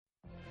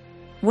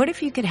What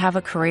if you could have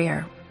a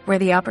career where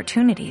the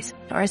opportunities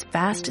are as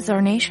vast as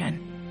our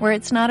nation, where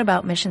it's not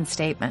about mission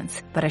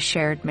statements, but a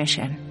shared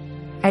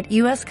mission? At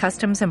U.S.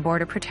 Customs and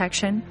Border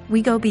Protection,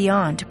 we go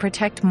beyond to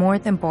protect more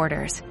than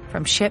borders.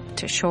 From ship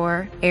to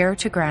shore, air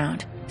to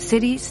ground,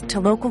 cities to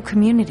local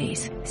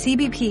communities,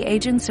 CBP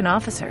agents and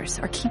officers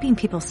are keeping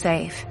people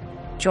safe.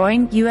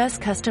 Join U.S.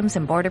 Customs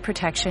and Border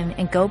Protection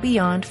and go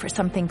beyond for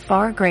something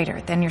far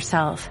greater than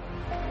yourself.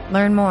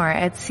 Learn more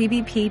at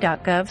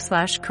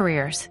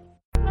cbp.gov/careers.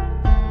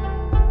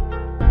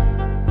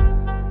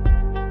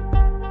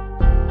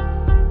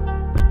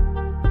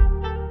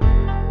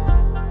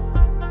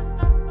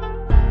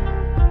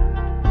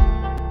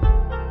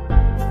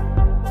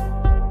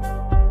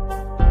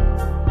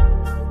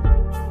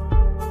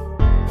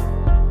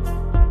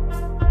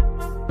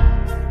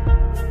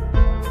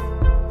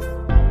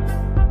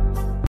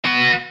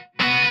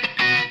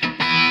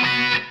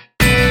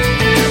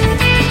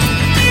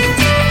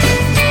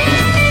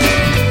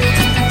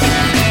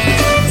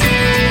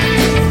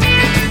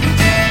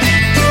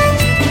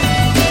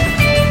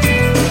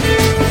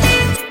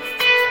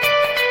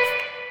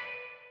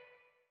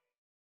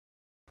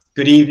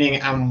 Good evening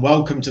and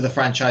welcome to the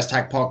Franchise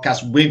Tag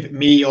Podcast with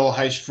me, your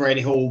host,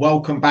 Freddie Hall.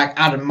 Welcome back,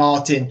 Adam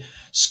Martin,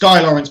 Skye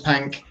Lawrence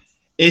Pank.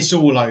 It's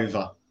all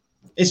over.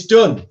 It's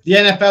done. The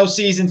NFL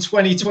season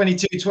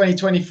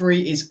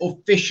 2022-2023 is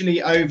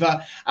officially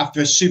over after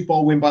a Super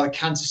Bowl win by the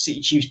Kansas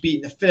City Chiefs,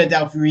 beating the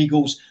Philadelphia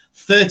Eagles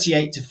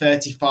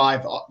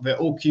 38-35. They're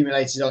all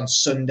accumulated on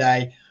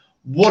Sunday.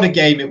 What a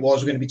game it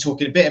was. We're going to be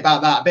talking a bit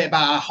about that, a bit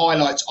about our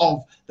highlights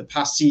of the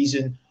past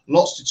season.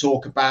 Lots to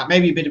talk about.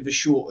 Maybe a bit of a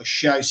shorter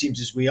show, seems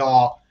as we're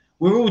all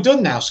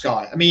done now,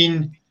 Skye. I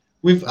mean,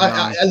 a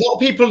lot of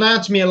people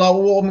now to me are like,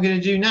 well, what am I going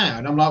to do now?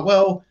 And I'm like,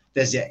 well,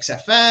 there's the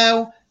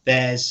XFL,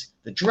 there's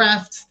the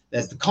draft,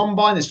 there's the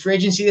combine, there's free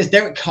agency, there's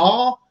Derek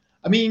Carr.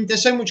 I mean,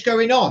 there's so much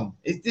going on.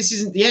 This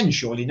isn't the end,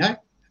 surely, no?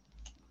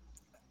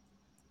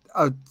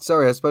 Oh,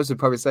 sorry, I was supposed to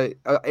probably say,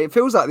 it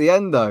feels like the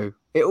end, though.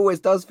 It always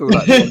does feel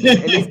like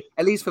the end,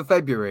 at least for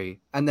February.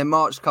 And then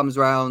March comes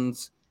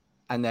around.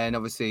 And then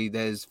obviously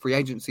there's free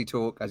agency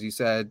talk, as you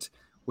said.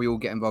 We all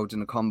get involved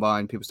in the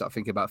combine. People start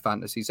thinking about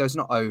fantasy. So it's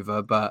not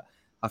over, but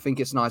I think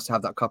it's nice to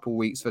have that couple of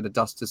weeks for the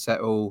dust to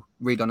settle.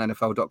 Read on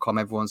NFL.com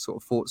everyone's sort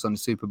of thoughts on the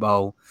Super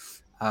Bowl.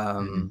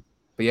 But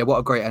yeah, what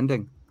a great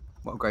ending.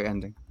 What a great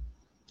ending.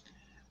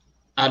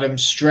 Adam,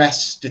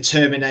 stress,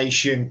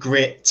 determination,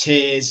 grit,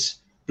 tears,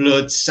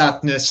 blood,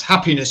 sadness,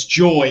 happiness,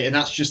 joy. And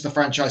that's just the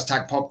Franchise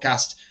Tag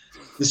Podcast.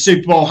 The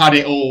Super Bowl had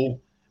it all.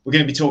 We're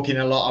going to be talking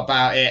a lot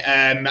about it.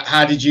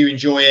 How did you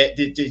enjoy it?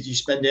 Did you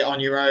spend it on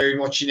your own,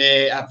 watching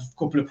it? Have a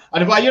couple of...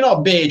 And you're not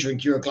a beer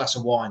drinker, you're a glass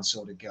of wine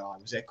sort of guy.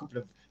 Was there a couple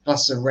of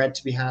glasses of red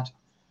to be had?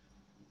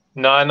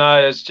 No,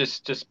 it's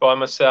just by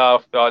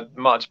myself. I'd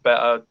much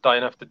better.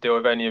 Don't have to deal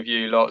with any of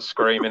you lot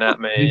screaming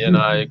at me.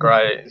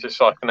 Great. Just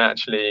so I can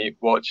actually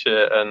watch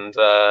it. And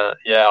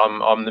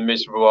I'm the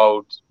miserable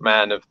old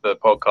man of the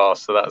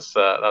podcast. So that's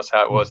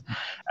how it was.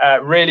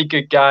 Really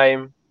good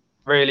game.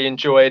 Really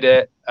enjoyed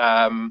it.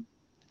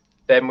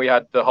 Then we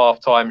had the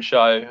halftime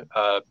show,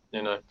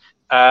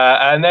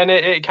 and then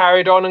it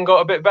carried on and got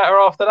a bit better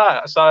after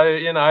that. So,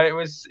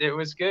 it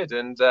was good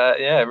and,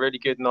 really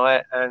good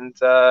night and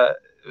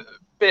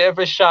bit of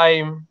a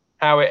shame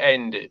how it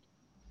ended.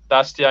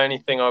 That's the only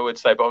thing I would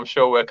say, but I'm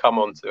sure we'll come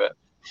on to it.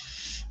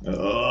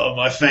 Oh,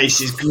 my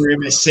face is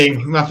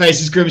grimacing.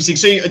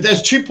 So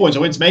there's 2 points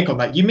I want to make on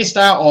that. You missed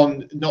out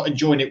on not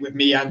enjoying it with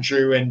me,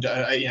 Andrew, and,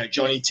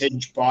 Johnny,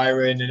 Tinch,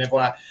 Byron and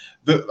everyone.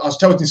 But I was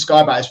talking to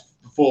Skye about this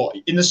before.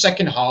 In the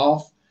second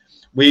half,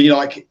 we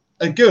are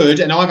good,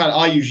 and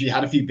I usually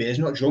had a few beers,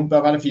 not drunk, but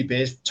I've had a few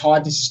beers.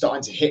 Tiredness is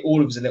starting to hit all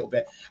of us a little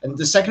bit, and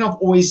the second half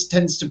always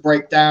tends to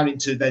break down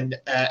into then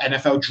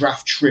NFL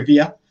draft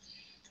trivia,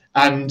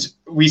 and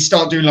we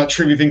start doing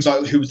trivia things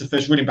like who was the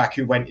first running back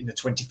who went in the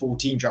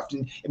 2014 draft,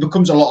 and it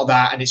becomes a lot of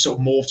that, and it sort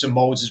of morphs and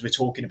molds as we're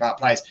talking about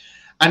players.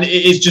 And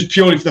it is just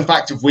purely for the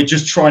fact of we're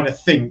just trying to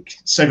think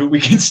so that we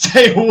can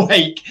stay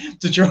awake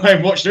to try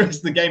and watch the rest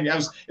of the game.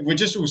 If we're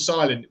just all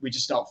silent, we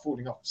just start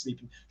falling off,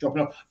 sleeping,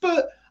 dropping off.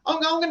 But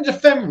I'm going to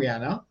defend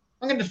Rihanna.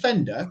 I'm going to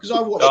defend her because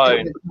I watched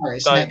it with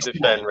Paris. Don't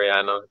defend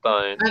Rihanna.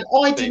 Don't. And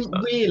I didn't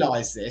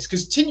realise this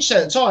because Tinch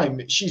said at the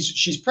time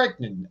she's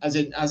pregnant, as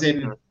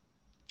in.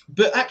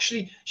 But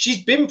actually,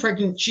 she's been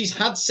pregnant. She's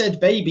had said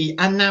baby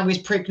and now is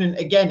pregnant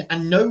again,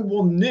 and no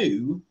one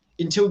knew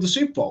until the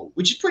Super Bowl,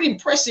 which is pretty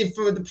impressive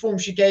for the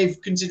performance she gave,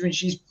 considering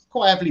she's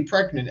quite heavily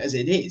pregnant as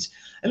it is.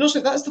 And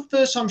also, that's the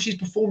first time she's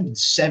performed in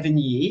 7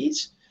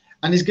 years,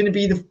 and is going to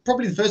be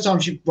probably the first time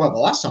the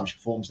last time she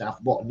performs now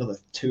for another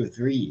 2 or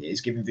 3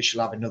 years, given that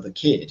she'll have another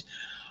kid.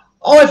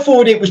 I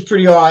thought it was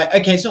pretty all right.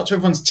 Okay, it's not to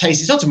everyone's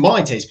taste. It's not to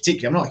my taste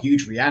particularly. I'm not a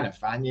huge Rihanna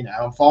fan.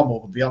 I'm far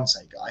more of a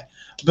Beyonce guy.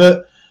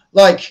 But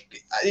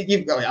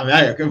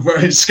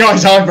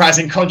Skye's eyebrows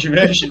in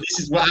controversy. This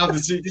is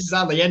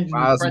how they ended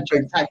the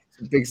franchise tag.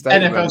 Big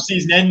statement. NFL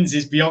season ends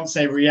is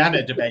Beyonce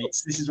Rihanna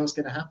debates. This is what's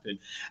going to happen.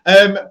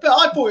 But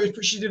I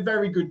thought she did a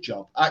very good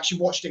job. I actually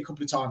watched it a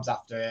couple of times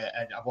after,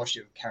 and I watched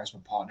it with Karis,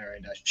 my partner,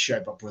 and I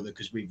showed my brother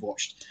because we've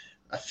watched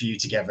a few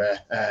together,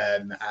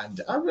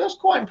 and I was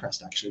quite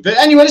impressed actually. But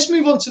anyway, let's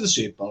move on to the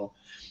Super Bowl.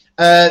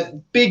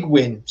 Big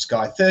win,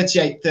 Skye,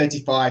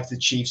 38-35 to the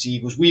Chiefs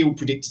Eagles. We all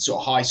predicted sort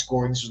of high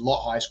scoring. This was a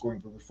lot higher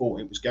scoring than we thought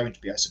it was going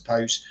to be, I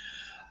suppose.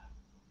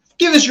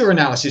 Give us your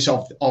analysis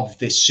of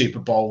this Super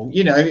Bowl.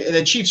 You know,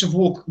 the Chiefs have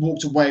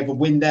walked away with a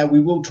win there. We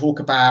will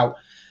talk about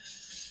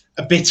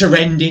a bitter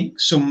ending,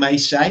 some may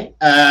say,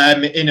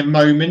 in a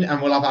moment,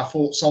 and we'll have our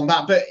thoughts on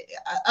that. But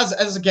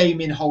as a game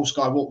in whole,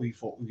 Skye, what were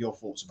your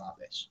thoughts about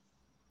this?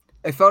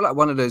 It felt like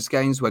one of those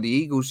games where the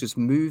Eagles just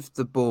moved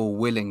the ball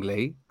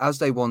willingly as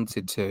they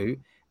wanted to.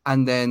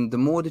 And then the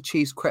more the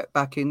Chiefs crept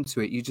back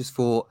into it, you just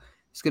thought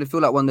it's going to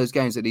feel like one of those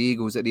games that the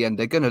Eagles at the end,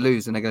 they're going to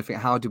lose. And they're going to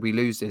think, how did we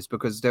lose this?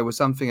 Because there was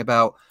something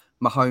about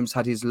Mahomes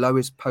had his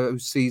lowest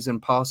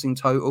postseason passing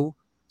total.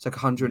 It's like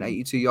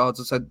 182 yards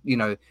or so. You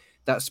know,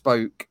 that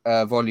spoke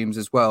volumes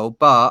as well.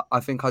 But I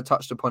think I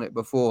touched upon it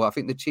before. I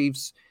think the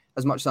Chiefs,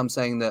 as much as I'm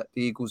saying that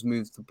the Eagles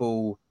moved the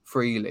ball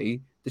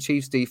freely, the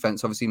Chiefs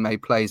defense obviously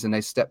made plays and they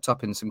stepped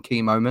up in some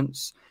key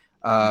moments.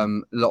 A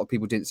lot of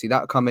people didn't see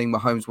that coming.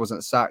 Mahomes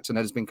wasn't sacked, and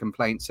there's been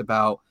complaints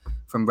about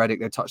from Reddick.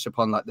 They touched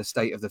upon like the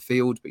state of the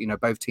field, but you know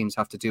both teams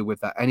have to deal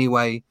with that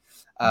anyway.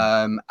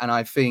 And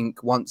I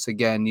think once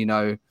again, you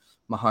know,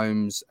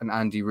 Mahomes and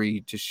Andy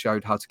Reid just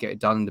showed how to get it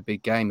done in the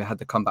big game. They had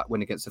the comeback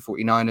win against the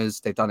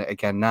 49ers. They've done it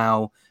again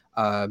now.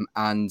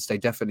 And they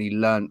definitely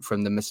learned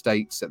from the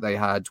mistakes that they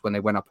had when they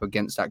went up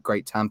against that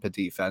great Tampa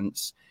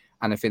defense.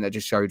 And I think that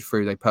just showed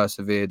through. They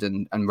persevered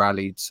and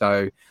rallied.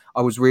 So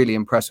I was really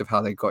impressed with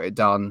how they got it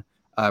done.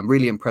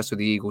 Really impressed with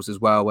the Eagles as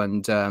well.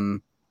 And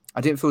I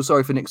didn't feel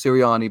sorry for Nick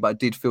Sirianni, but I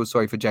did feel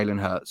sorry for Jalen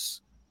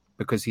Hurts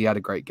because he had a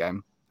great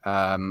game.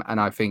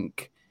 And I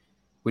think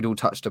we'd all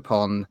touched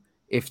upon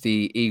if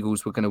the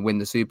Eagles were going to win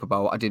the Super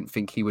Bowl, I didn't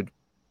think he would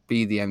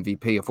be the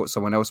MVP. I thought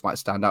someone else might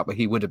stand out, but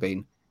he would have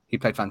been. He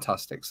played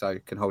fantastic, so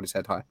can hold his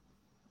head high.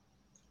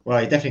 Well,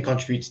 he definitely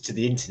contributed to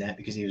the internet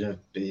because he was a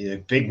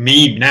big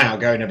meme now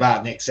going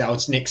about Nick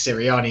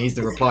Sirianni. He's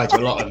the reply to a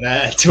lot of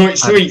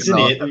tweets, isn't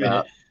he, at the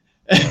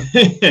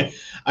minute?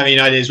 I mean,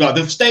 I did as well.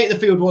 The state of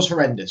the field was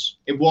horrendous.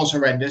 It was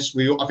horrendous.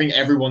 I think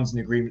everyone's in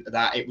agreement with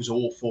that. It was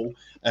awful.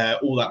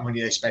 All that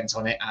money they spent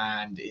on it,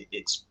 and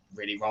it's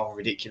really rather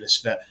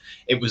ridiculous that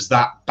it was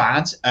that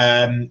bad.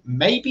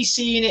 Maybe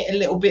seeing it a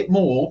little bit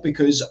more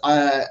because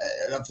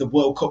of the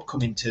World Cup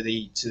coming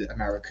to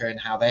America and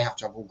how they have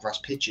to have all grass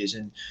pitches,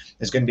 and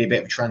there's going to be a bit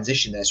of a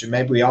transition there. So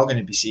maybe we are going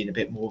to be seeing a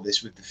bit more of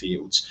this with the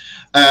fields.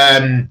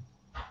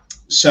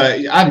 So,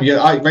 Adam,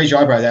 I raised your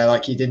eyebrow there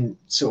like you didn't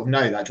sort of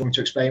know that. Do you want me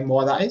to explain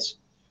why that is?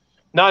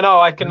 No,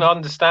 I can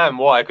understand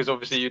why, because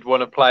obviously you'd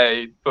want to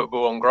play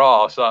football on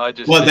grass.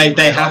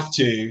 They have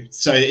to.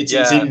 So it's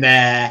in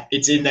there.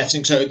 It's in there.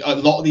 So a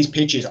lot of these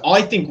pitches,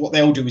 I think what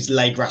they'll do is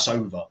lay grass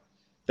over.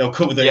 They'll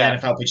cover the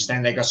NFL pitches,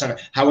 then lay grass over.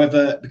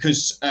 However,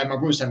 because my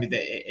brother was telling me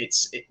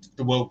that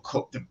the World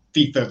Cup, the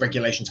FIFA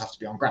regulations have to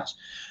be on grass.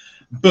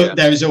 But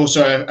there is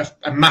also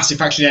a massive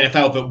faction in the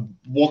NFL that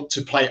want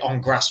to play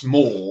on grass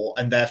more,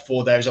 and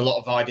therefore there's a lot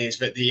of ideas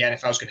that the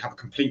NFL is going to have a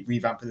complete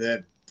revamp of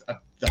the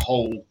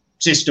whole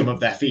system of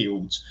their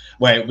fields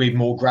where it will be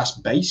more grass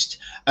based.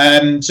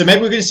 So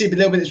maybe we're going to see a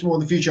little bit more in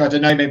the future. I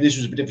don't know. Maybe this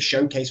was a bit of a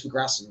showcase for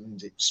grass, and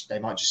they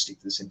might just stick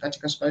to the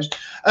synthetic, I suppose.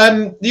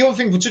 The other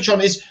thing we'll touch on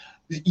is,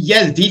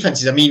 the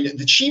defenses. I mean,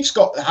 the Chiefs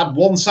had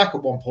one sack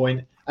at one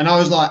point, and I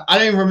was like, I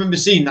don't even remember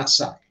seeing that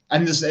sack.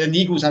 And the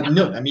Eagles had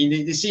none. I mean,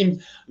 it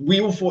seemed we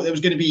all thought there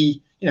was going to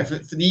be,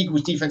 for the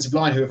Eagles defensive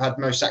line, who have had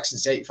most sacks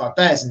since the 85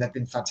 Bears, and they've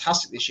been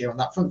fantastic this year on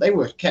that front. They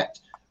were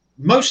kept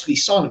mostly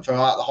silent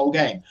throughout the whole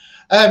game.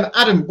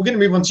 Adam, we're going to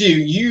move on to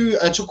you. You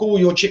took all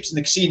your chips in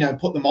the casino and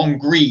put them on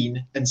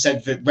green and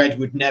said that red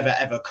would never,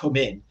 ever come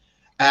in.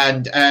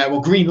 And,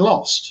 green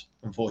lost,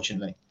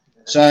 unfortunately.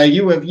 So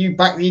you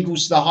backed the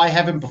Eagles to the high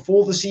heaven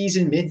before the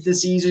season, mid the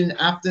season,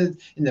 after,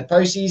 in the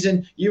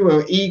postseason. You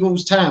were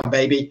Eagles town,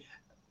 baby.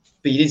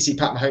 But you didn't see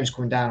Pat Mahomes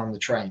coming down on the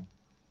train.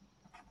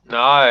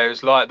 No, it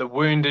was like the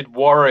wounded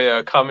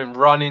warrior coming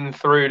running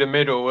through the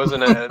middle,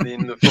 wasn't it?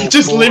 In the full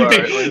just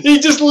limping. He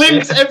just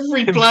limps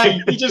every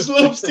play. He just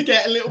loves to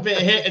get a little bit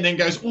of hit and then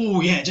goes,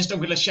 "Oh yeah, I'm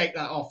going to shake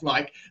that off."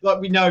 Like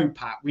we know,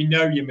 Pat. We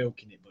know you're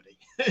milking it, buddy.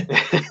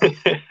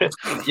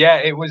 Yeah,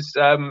 it was.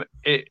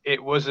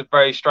 It was a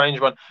very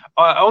strange one.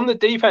 On the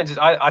defenses,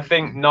 I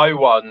think no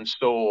one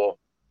saw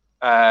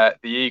the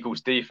Eagles'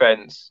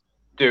 defense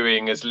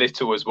doing as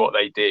little as what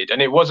they did, and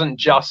it wasn't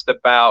just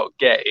about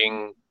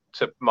getting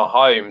to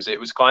Mahomes. It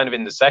was kind of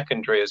in the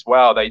secondary as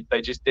well.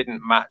 They just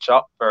didn't match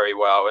up very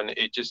well, and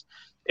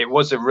it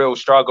was a real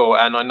struggle.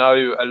 And I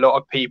know a lot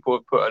of people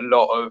have put a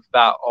lot of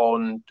that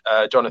on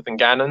Jonathan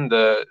Gannon,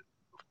 the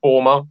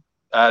former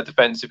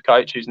defensive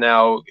coach, who's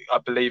now, I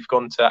believe,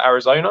 gone to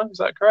Arizona. Is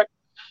that correct?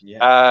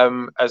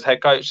 Yeah. As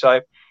head coach. So,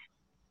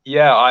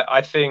 yeah,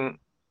 I think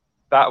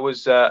that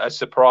was a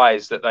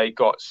surprise that they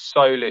got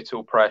so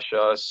little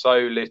pressure, so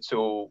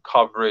little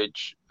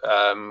coverage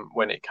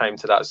when it came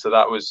to that. So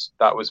that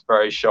was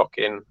very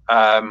shocking.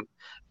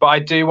 But I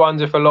do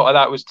wonder if a lot of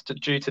that was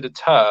due to the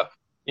turf.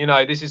 You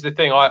know, this is the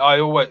thing. I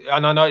always,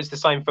 and I know it's the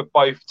same for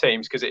both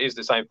teams, because it is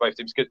the same for both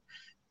teams. Because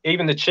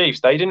even the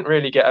Chiefs, they didn't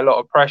really get a lot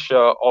of pressure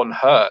on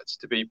Hurts,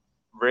 to be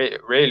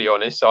really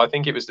honest. So I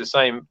think it was the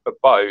same for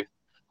both.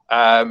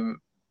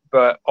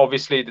 But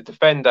obviously the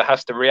defender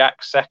has to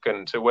react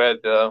second to where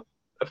the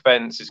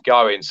offence is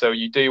going. So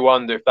you do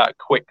wonder if that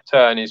quick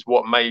turn is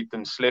what made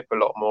them slip a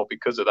lot more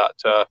because of that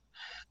turf.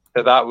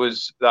 So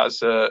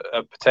that's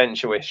a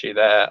potential issue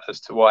there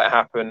as to why it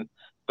happened.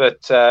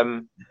 But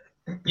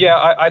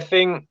I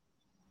think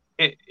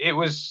it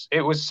was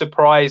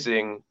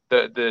surprising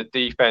that the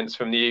defense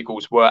from the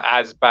Eagles were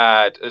as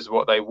bad as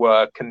what they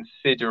were,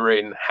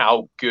 considering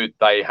how good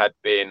they had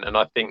been. And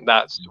I think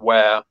that's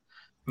where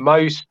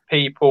most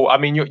people, I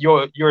mean,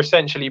 you're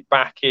essentially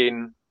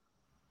backing.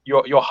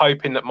 You're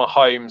hoping that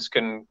Mahomes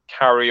can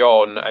carry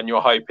on, and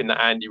you're hoping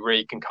that Andy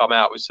Reid can come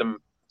out with some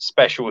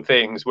special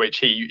things, which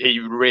he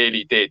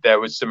really did. There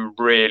was some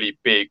really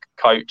big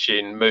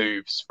coaching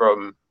moves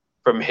from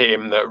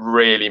him that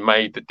really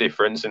made the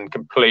difference and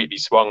completely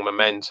swung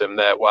momentum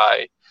their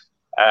way.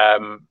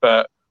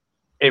 But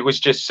it was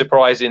just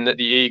surprising that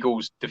the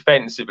Eagles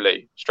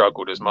defensively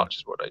struggled as much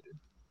as what they did.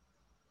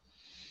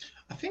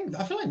 I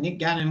feel like Nick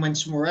Gannon went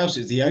somewhere else.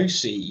 It's the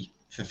OC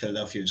for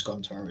Philadelphia has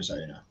gone to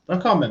Arizona. But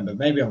I can't remember.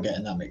 Maybe I'm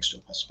getting that mixed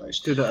up, I suppose.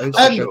 Did the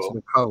OC go to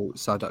the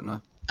Colts? I don't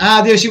know.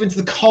 The OC went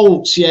to the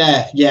Colts.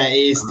 Yeah, it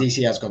is.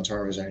 DC has gone to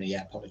Arizona.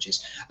 Yeah,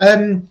 apologies.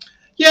 From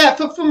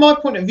my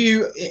point of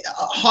view,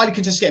 highly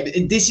contested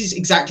game. This is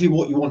exactly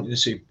what you want in the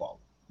Super Bowl.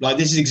 Like,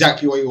 this is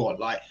exactly what you want.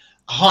 Like,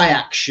 high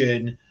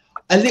action,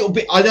 a little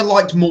bit. I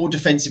liked more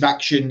defensive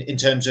action in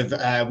terms of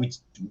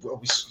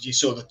you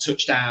saw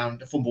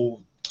the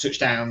fumble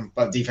touchdown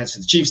by the defense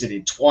of the Chiefs. They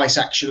did twice,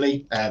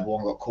 actually.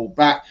 One got called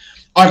back.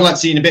 I'd like to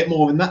see a bit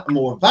more of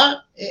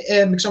that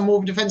because I'm more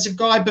of a defensive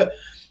guy. But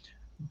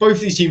both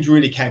of these teams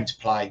really came to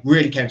play.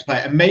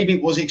 And maybe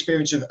it was the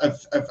experience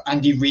of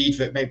Andy Reid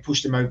that maybe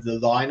pushed them over the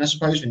line, I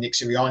suppose, with Nick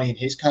Sirianni and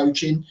his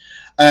coaching.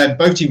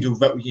 Both teams were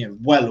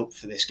well up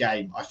for this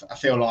game. I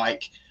feel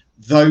like,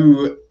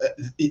 though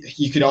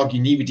you could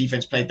argue neither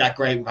defense played that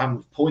great with how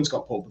many points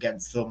got put up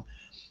against them,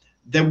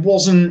 there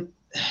wasn't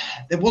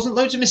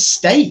loads of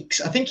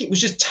mistakes. I think it was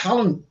just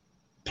talent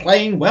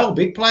playing well.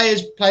 Big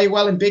players play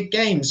well in big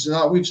games,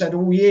 like we've said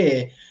all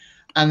year,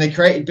 and they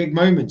created big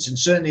moments. And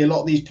certainly a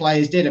lot of these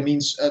players did. I mean,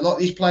 a lot of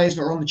these players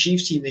that are on the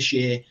Chiefs team this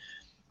year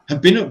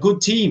have been at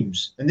good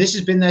teams, and this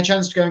has been their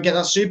chance to go and get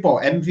that Super Bowl.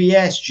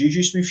 MVS,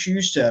 Juju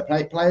Smith-Schuster,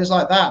 players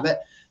like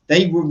that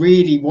they were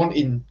really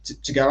wanting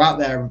to go out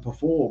there and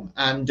perform.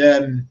 And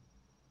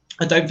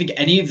I don't think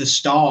any of the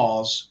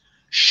stars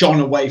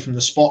shone away from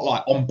the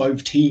spotlight on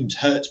both teams.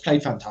 Hurts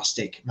played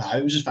fantastic.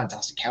 Mahomes was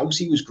fantastic.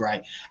 Kelsey was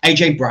great.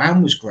 AJ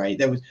Brown was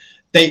great.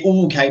 They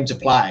all came to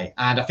play,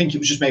 and I think it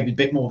was just maybe a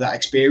bit more of that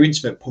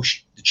experience that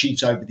pushed the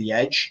Chiefs over the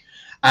edge.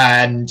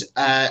 And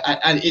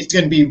it's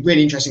going to be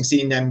really interesting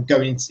seeing them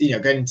going into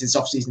this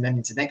offseason and then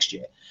into next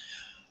year.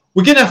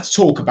 We're going to have to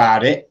talk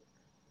about it.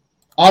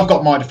 I've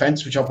got my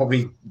defense, which I'll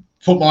probably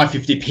put my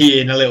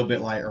 50p in a little bit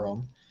later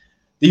on.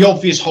 The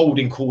obvious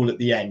holding call at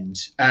the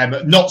end,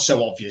 not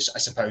so obvious, I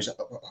suppose,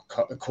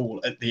 a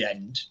call at the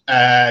end.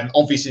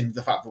 Obviously,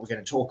 the fact that we're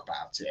going to talk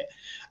about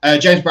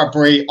it. James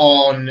Bradbury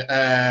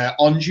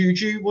on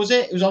Juju, was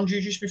it? It was on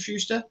Juju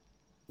Smith-Schuster?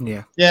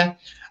 Yeah. Yeah.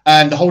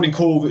 The holding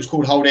call that was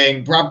called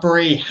holding.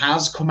 Bradbury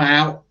has come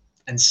out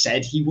and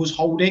said he was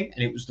holding,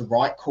 and it was the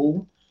right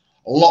call.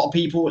 A lot of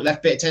people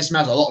left bit of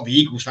testimony. A lot of the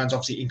Eagles fans,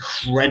 obviously,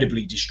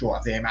 incredibly distraught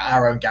of them.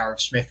 Our own Gareth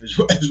Smith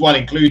as well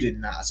included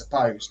in that, I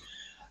suppose.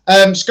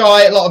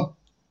 Skye, a lot of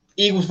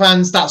Eagles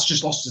fans, that's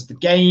just lost us the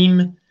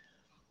game.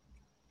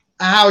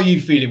 How are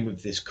you feeling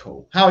with this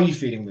call? How are you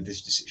feeling with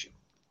this decision?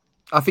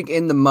 I think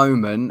in the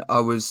moment, I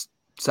was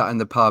sat in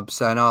the pub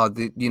saying,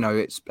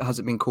 it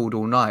hasn't been called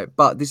all night.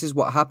 But this is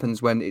what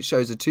happens when it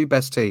shows the two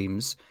best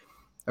teams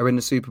are in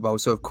the Super Bowl.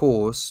 So, of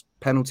course,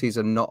 penalties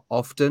are not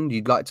often.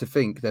 You'd like to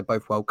think they're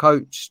both well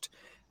coached.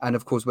 And,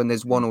 of course, when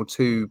there's one or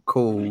two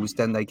calls,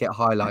 then they get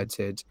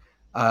highlighted.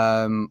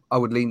 I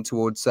would lean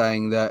towards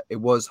saying that it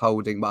was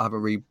holding, but I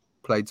haven't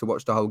replayed to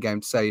watch the whole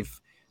game to say if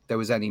there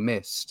was any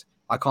missed.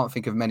 I can't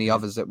think of many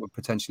others that were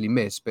potentially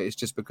missed, but it's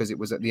just because it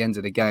was at the end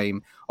of the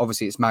game.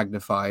 Obviously, it's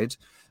magnified.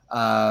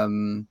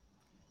 I'm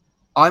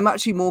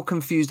actually more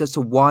confused as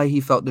to why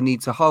he felt the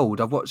need to hold.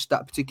 I've watched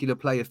that particular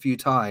play a few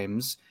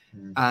times,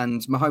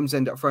 and Mahomes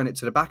ended up throwing it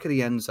to the back of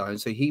the end zone.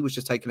 So he was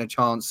just taking a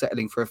chance,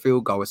 settling for a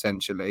field goal,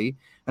 essentially.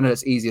 I know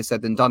it's easier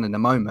said than done in the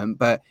moment,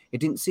 but it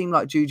didn't seem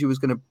like Juju was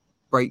going to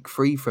break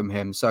free from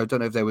him. So I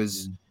don't know if there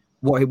was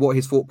what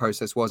his thought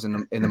process was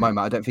in the moment.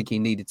 I don't think he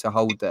needed to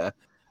hold there.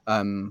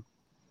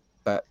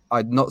 But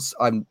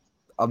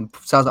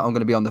sounds like I'm going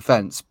to be on the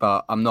fence,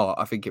 but I'm not.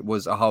 I think it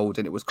was a hold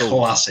and it was called.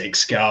 Classic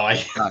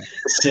Skye.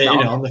 Sitting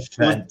on the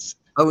fence.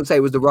 I wouldn't say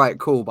it was the right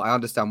call, but I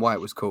understand why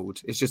it was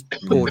called. It's just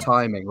poor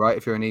timing, right?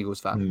 If you're an Eagles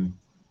fan.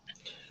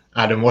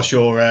 Adam, what's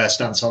your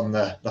stance on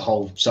the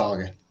whole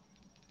saga?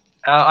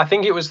 I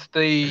think it was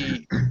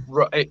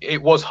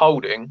it was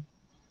holding,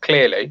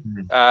 clearly.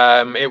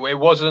 It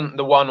wasn't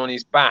the one on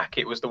his back,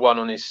 it was the one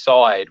on his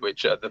side,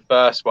 which the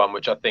first one,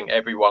 which I think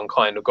everyone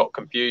kind of got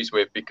confused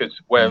with,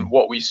 because when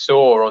what we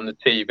saw on the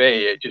TV,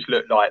 it just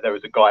looked like there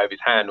was a guy with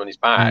his hand on his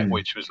back,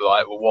 which was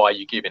like, well, why are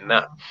you giving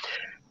that?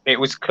 It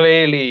was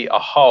clearly a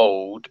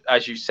hold.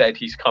 As you said,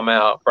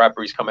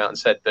 Bradbury's come out and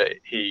said that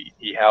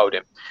he held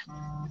him.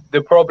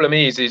 The problem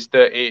is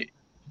that it,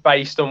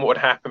 based on what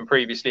had happened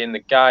previously in the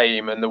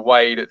game and the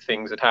way that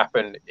things had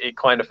happened, it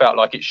kind of felt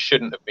like it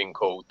shouldn't have been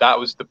called. That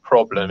was the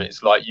problem.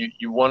 It's like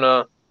you want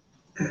to...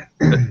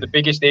 The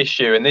biggest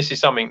issue, and this is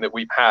something that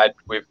we've had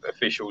with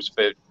officials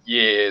for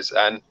years,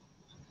 and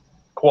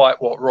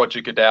quite what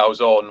Roger Goodell's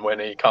on when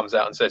he comes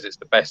out and says it's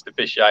the best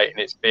officiating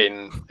it's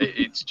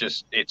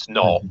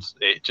not.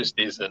 It just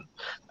isn't.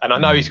 And I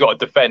know he's got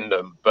to defend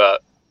them,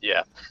 but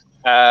yeah.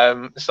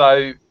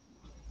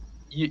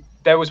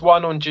 There was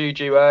one on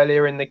Juju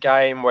earlier in the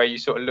game where you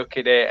sort of look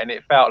at it and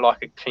it felt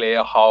like a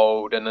clear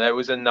hold, and there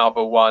was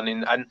another one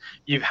and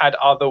you've had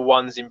other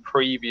ones in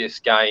previous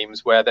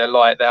games where they're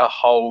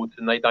holds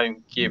and they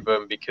don't give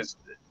them because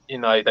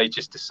they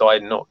just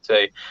decide not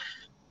to.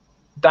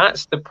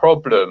 That's the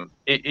problem.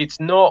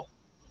 It's not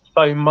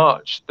so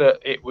much that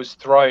it was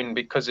thrown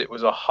because it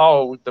was a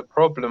hold. The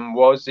problem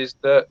is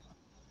that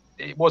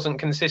it wasn't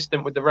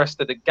consistent with the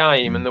rest of the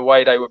game and the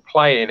way they were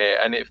playing it,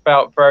 and it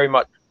felt very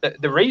much...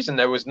 The reason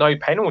there was no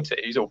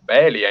penalties or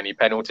barely any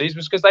penalties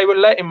was because they were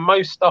letting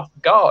most stuff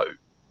go.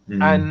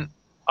 And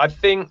I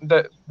think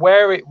that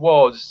where it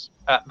was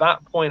at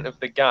that point of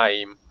the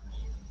game,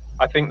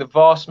 I think the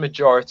vast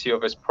majority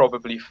of us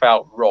probably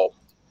felt robbed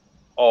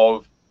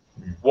of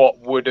what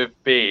would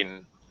have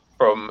been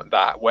from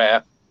that,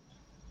 where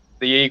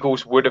the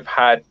Eagles would have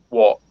had,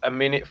 a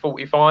minute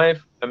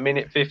 45, a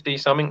minute 50,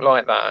 something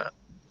like that.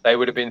 They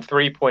would have been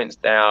 3 points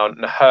down,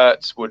 and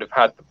Hurts would have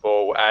had the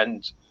ball,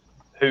 and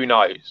who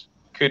knows?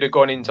 Could have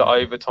gone into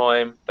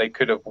overtime. They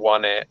could have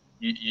won it.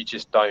 You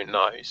just don't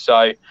know.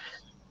 So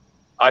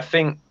I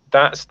think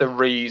that's the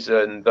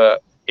reason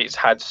that it's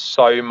had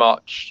so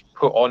much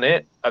put on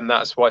it, and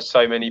that's why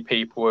so many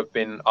people have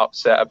been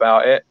upset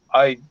about it.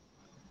 I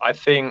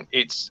think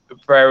it's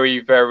very,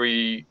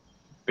 very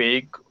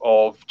big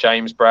of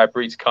James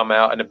Bradbury to come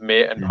out and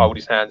admit and hold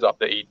his hands up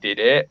that he did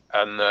it,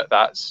 and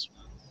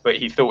but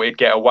he thought he'd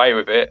get away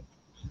with it,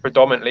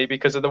 predominantly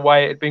because of the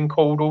way it had been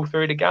called all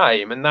through the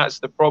game, and that's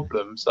the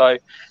problem. So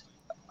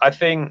I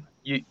think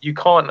you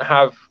can't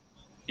have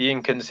the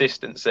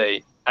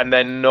inconsistency and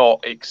then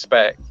not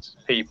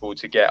expect people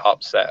to get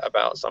upset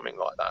about something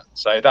like that.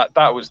 So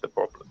that was the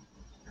problem.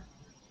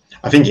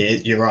 I think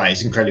you're right.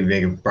 It's incredibly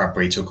big of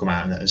Bradbury to come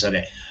out and said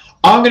it.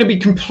 I'm going to be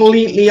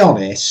completely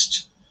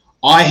honest.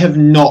 I have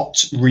not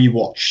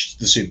rewatched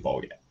the Super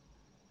Bowl yet.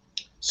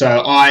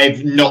 So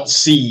I've not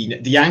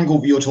seen the angle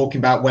that you're talking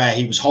about where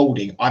he was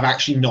holding. I've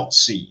actually not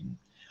seen.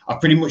 I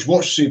pretty much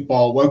watched Super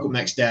Bowl, woke up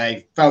next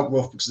day, felt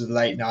rough because of the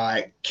late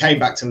night, came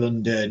back to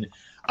London.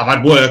 I've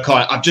had work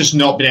on it. I've just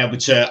not been able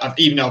to.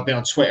 Even though I've been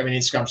on Twitter and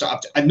Instagram, so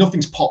and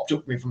nothing's popped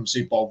up for me from the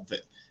Super Bowl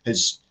that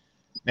has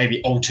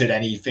maybe altered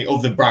anything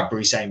other than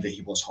Bradbury saying that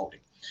he was holding.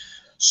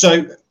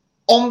 So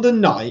on the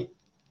night,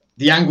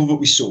 the angle that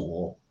we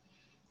saw,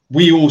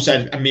 we all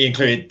said, and me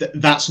included,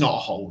 that's not a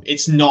hold.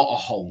 It's not a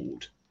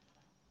hold.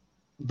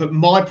 But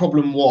my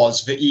problem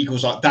was the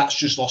Eagles, that's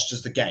just lost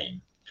us the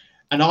game.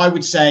 And I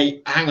would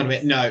say, hang on a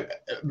minute, no,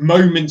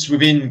 moments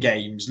within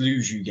games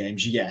lose you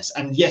games, yes.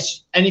 And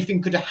yes,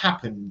 anything could have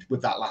happened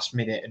with that last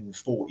minute and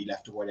 40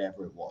 left or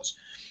whatever it was.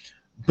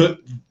 But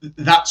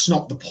that's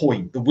not the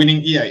point. The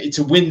winning,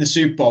 to win the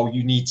Super Bowl,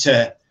 you need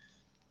to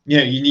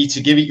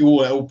give it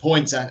your all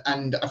points.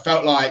 And I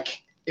felt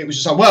like it was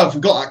just like, well, if we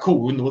got that call,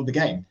 we wouldn't have won the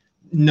game.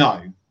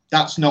 No,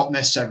 that's not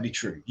necessarily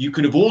true. You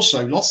could have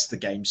also lost the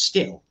game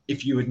still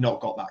if you had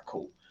not got that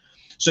call.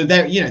 So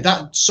there,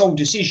 that sole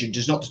decision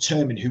does not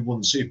determine who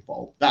won the Super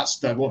Bowl. That's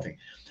the one thing.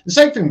 The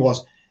second thing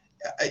was,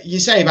 you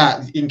say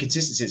about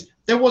inconsistencies.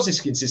 There was this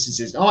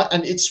inconsistencies,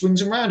 and it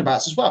swings and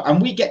roundabouts as well.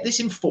 And we get this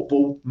in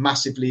football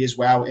massively as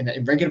well,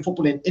 in regular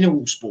football, in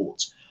all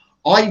sports.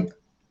 I,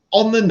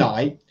 on the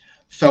night,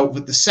 felt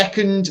that the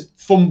second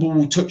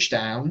fumble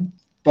touchdown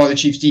by the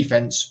Chiefs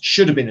defense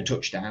should have been a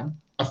touchdown.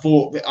 I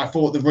thought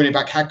the running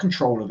back had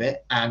control of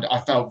it, and I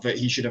felt that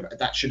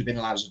should have been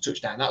allowed as a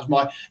touchdown. That was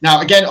my... Now,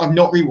 again, I've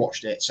not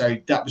rewatched it, so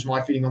that was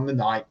my feeling on the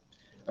night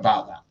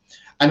about that.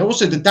 And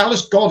also the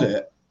Dallas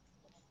Goedert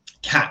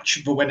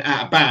catch that went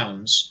out of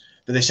bounds,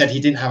 but they said he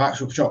didn't have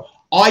actual control.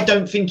 I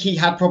don't think he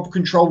had proper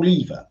control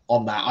either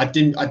on that. I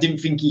didn't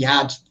think he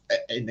had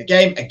in the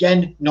game.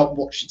 Again, not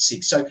watched it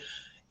see. So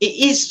it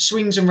is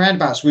swings and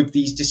roundabouts with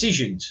these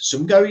decisions.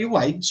 Some go your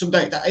way, some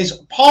don't. That is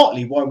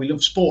partly why we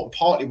love sport, and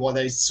partly why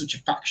there is such a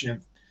faction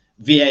of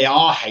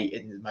VAR hate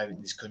in the moment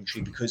in this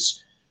country,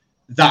 because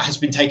that has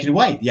been taken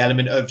away. The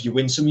element of you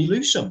win some, you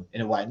lose some, in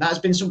a way. And that has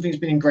been something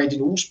that's been ingrained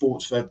in all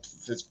sports for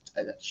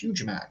a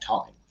huge amount of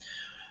time.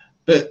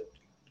 But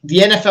the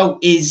NFL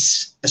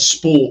is a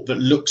sport that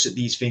looks at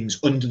these things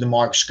under the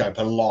microscope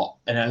a lot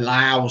and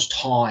allows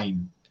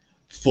time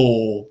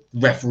for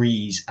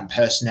referees and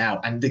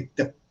personnel and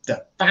the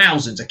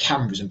thousands of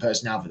cameras and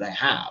personnel that they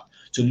have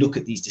to look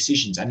at these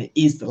decisions. And it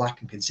is the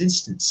lack of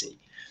consistency.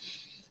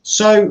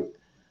 So,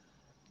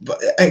 but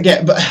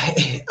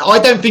I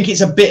don't think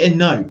it's a bitter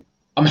note.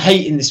 I'm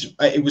hating this.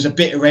 It was a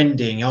bitter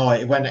ending.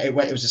 It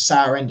was a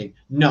sour ending.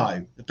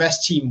 No, the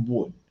best team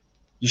won.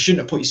 You shouldn't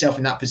have put yourself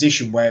in that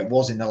position where it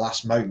was in the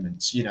last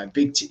moments.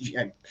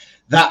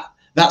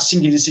 That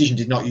single decision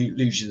did not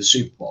lose you the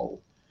Super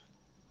Bowl.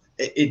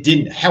 It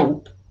didn't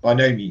help by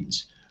no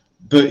means.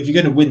 But if you're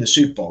going to win the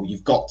Super Bowl,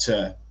 you've got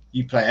to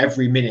play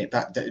every minute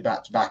back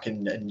to back,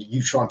 and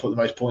you try and put the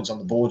most points on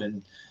the board.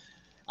 And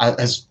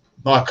as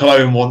Michael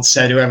Owen once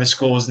said, whoever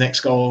scores next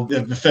goal,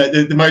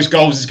 the most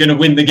goals is going to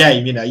win the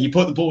game. You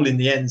put the ball in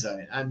the end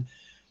zone, and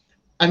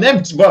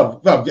then then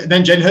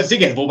Jalen Hurts did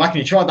get the ball back,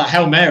 and he tried that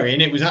Hail Mary,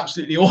 and it was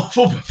absolutely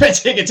awful,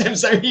 pathetic attempt.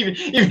 So even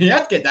he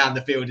had to get down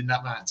the field in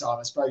that amount of time,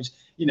 I suppose.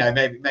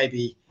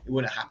 Maybe it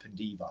wouldn't have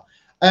happened either.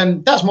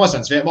 That's my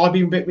sense of it. Am I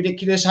being a bit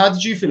ridiculous? How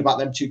did you feel about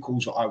them two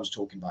calls that I was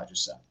talking about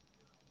just then?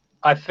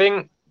 I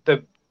think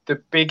the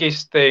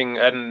biggest thing,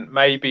 and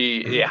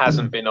maybe it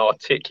hasn't been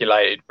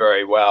articulated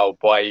very well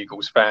by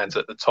Eagles fans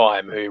at the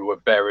time, who were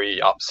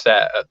very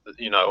upset at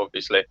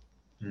obviously,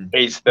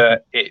 is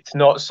that it's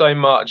not so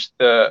much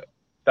that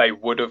they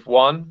would have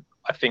won.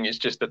 I think it's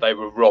just that they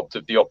were robbed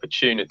of the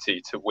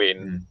opportunity to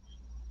win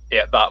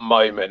at that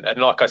moment. And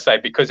like I say,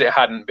 because it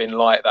hadn't been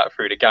like that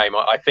through the game,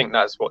 I think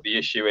that's what the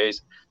issue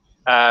is.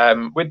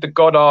 With the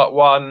Goddard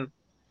one,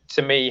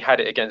 to me, had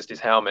it against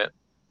his helmet.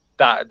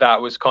 That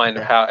was kind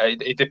of how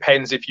it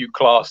depends if you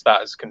class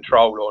that as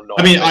control or not.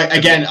 I mean,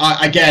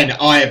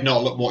 I have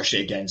not watched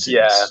it again since.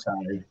 Yeah, so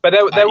but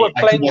there were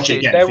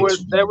plenty.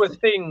 There were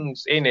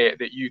things in it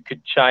that you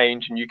could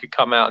change and you could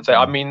come out and say.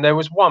 I mean, there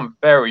was one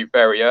very,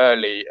 very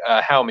early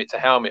helmet to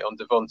helmet on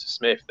Devonta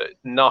Smith that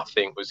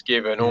nothing was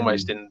given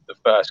almost in the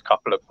first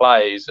couple of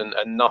plays, and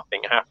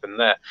nothing happened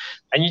there.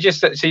 And you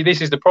just see,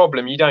 this is the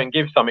problem. You don't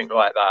give something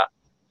like that,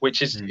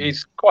 which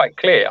is quite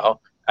clear,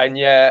 and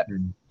yet.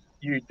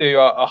 You do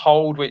a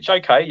hold, which,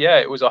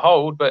 it was a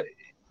hold, but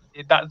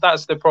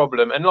that's the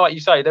problem. And like you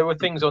say, there were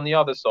things on the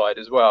other side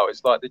as well.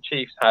 It's like the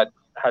Chiefs had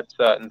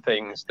certain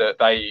things that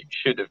they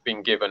should have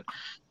been given.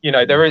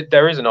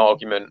 There is an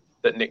argument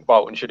that Nick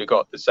Bolton should have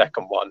got the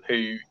second one,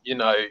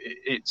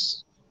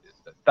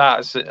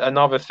 that's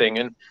another thing.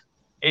 And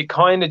it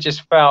kind of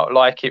just felt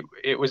like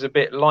it was a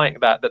bit like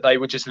that they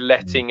were just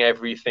letting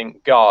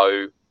everything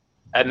go,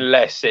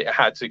 unless it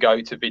had to go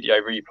to video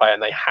replay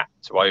and they had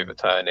to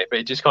overturn it. But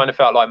it just kind of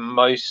felt like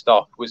most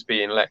stuff was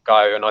being let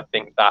go. And I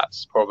think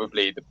that's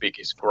probably the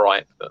biggest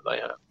gripe that they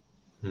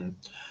have.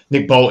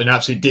 Nick Bolton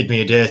absolutely did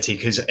me a dirty,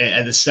 because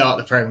at the start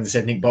of the program, they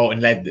said Nick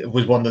Bolton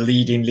was one of the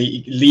leading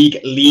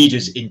league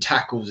leaders in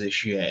tackles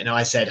this year. And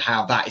I said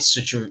how that is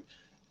such a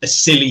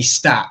silly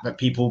stat that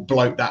people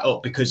bloat that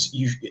up, because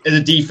as a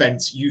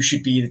defense, you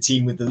should be the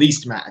team with the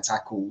least amount of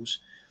tackles,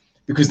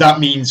 because that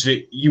means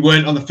that you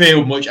weren't on the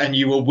field much and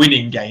you were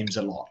winning games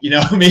a lot. You know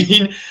what I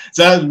mean?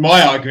 So that was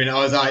my argument.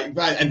 I was like,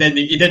 and then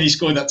he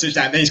scored that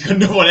touchdown. Then he scored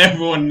another one.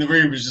 Everyone in the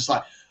room was just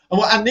like,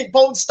 and Nick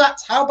Bolton's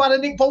stats? How about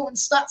Nick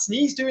Bolton's stats? And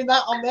he's doing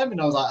that on them.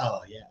 And I was like, oh,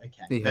 yeah,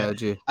 okay. He heard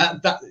you.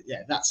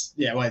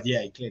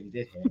 He clearly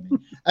did hear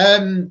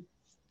me.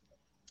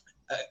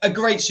 A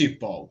great Super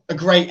Bowl, a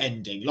great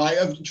ending. Like,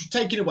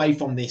 taking away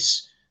from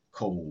this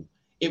call,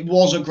 it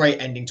was a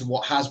great ending to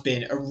what has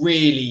been a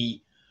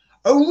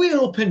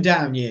real up and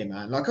down year,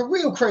 man. Like a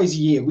real crazy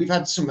year. We've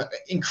had some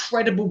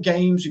incredible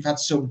games. We've had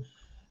some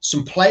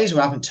players who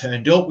haven't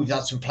turned up. We've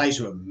had some players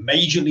who have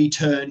majorly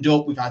turned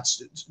up. We've had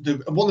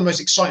one of the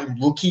most exciting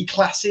rookie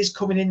classes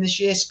coming in this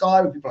year,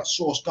 Skye, with people like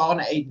Sauce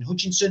Gardner, Aiden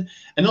Hutchinson.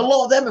 And a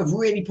lot of them have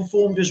really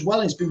performed as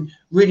well. It's been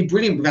really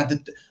brilliant. We've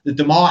had the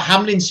Damar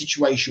Hamlin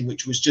situation,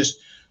 which was just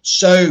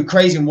so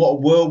crazy, and what a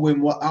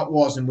whirlwind what that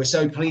was. And we're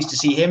so pleased to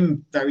see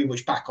him very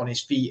much back on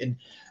his feet and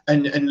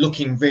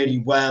looking really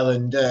well.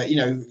 And,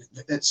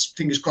 let's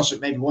fingers crossed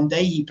that maybe one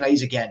day he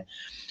plays again.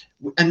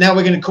 And now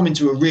we're going to come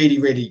into a really,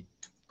 really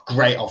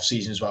great off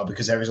season as well,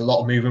 because there is a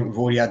lot of movement. We've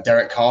already had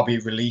Derek Carr be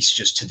released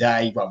just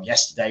today. Well,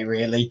 yesterday,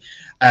 really.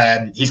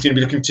 He's going to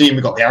be looking to him.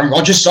 We've got the Aaron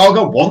Rodgers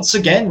saga once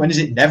again. When is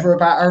it never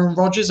about Aaron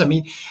Rodgers? I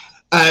mean,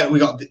 we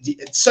got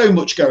so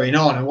much going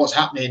on and what's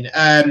happening.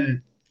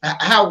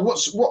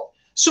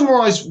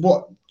 Summarize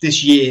what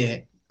this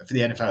year for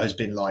the NFL has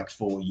been like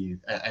for you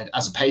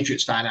as a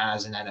Patriots fan and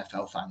as an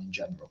NFL fan in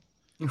general.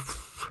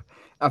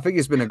 I think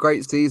it's been a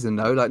great season,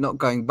 though. Like, not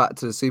going back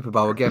to the Super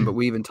Bowl again, but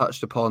we even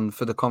touched upon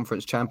for the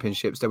conference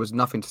championships, there was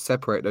nothing to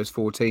separate those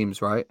four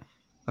teams, right?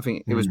 I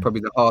think it was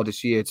probably the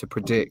hardest year to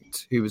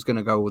predict who was going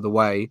to go all the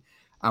way.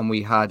 And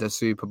we had a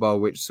Super Bowl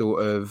which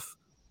sort of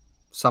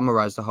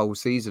summarized the whole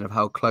season of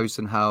how close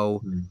and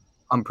how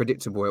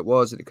unpredictable it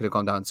was. It could have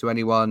gone down to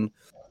anyone.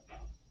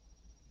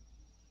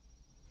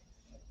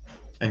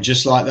 And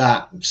just like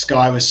that,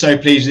 Skye was so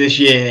pleased this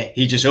year,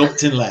 he just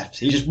upped and left.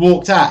 He just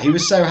walked out. He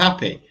was so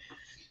happy.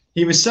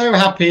 He was so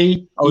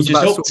happy. He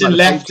just upped and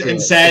left and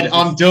said,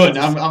 "I'm done.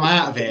 I'm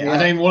out of here. I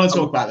don't even want to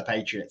talk about the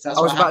Patriots." That's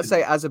I was what about happened. to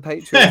say, as a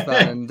Patriots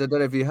fan, and I don't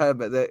know if you heard,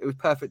 but it was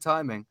perfect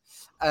timing.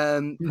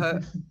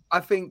 I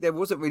think there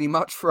wasn't really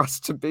much for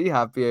us to be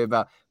happy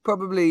about.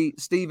 Probably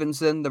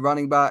Stevenson, the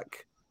running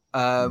back,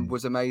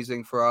 was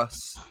amazing for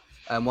us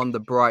and one of the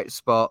bright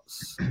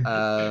spots.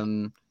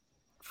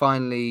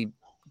 Finally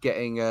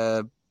getting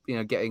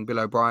Bill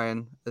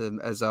O'Brien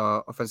as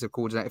our offensive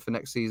coordinator for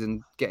next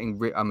season.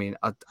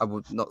 I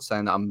would not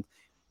saying that I'm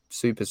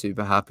super,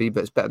 super happy,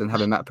 but it's better than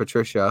having Matt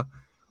Patricia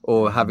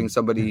or having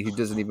somebody who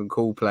doesn't even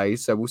call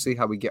plays. So we'll see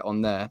how we get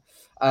on there.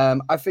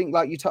 I think,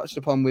 like you touched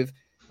upon, with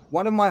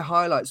one of my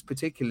highlights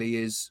particularly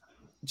is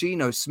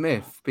Geno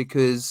Smith,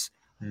 because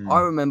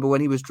I remember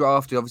when he was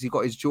drafted, obviously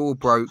got his jaw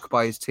broke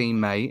by his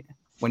teammate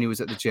when he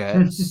was at the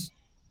Jets.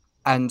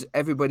 And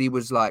everybody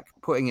was like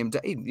putting him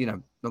down.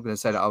 Not going to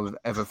say that I've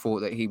ever thought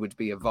that he would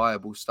be a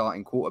viable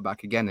starting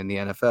quarterback again in the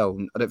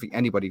NFL. I don't think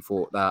anybody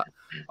thought that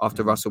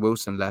after Russell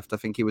Wilson left. I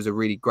think he was a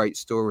really great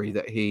story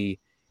that he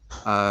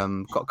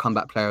got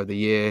comeback player of the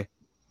year,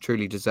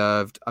 truly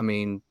deserved. I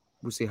mean,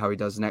 we'll see how he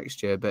does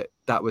next year, but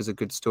that was a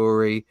good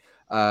story.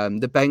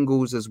 The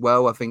Bengals as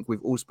well. I think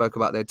we've all spoke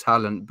about their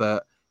talent,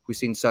 but we've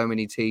seen so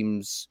many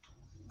teams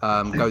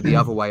go the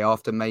other way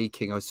after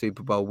making a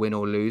Super Bowl, win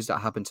or lose. That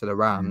happened to the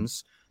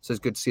Rams. So it's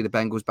good to see the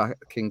Bengals back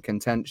in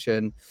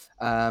contention,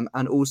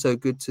 and also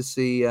good to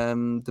see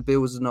the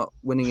Bills not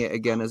winning it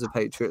again as a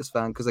Patriots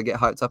fan, because I get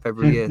hyped up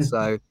every year.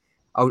 So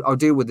I'll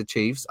deal with the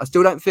Chiefs. I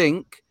still don't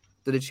think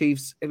that the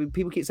Chiefs.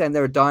 People keep saying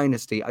they're a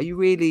dynasty. Are you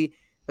really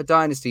a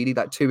dynasty? You need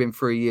like 2 in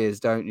 3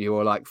 years, don't you,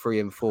 or like 3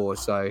 in 4?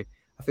 So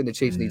I think the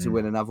Chiefs need to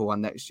win another one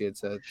next year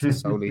to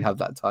solely have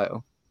that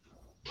title.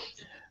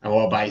 And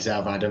what about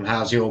yourself, Adam?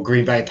 How's your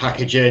Green Bay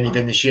Packer journey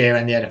been this year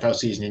and the NFL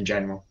season in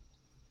general?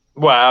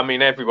 Well, I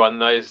mean, everyone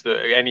knows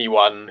that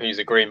anyone who's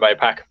a Green Bay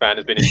Packer fan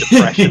has been in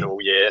depression all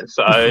year.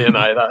 So,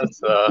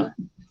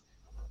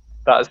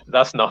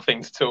 that's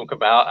nothing to talk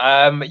about.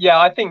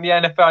 I think the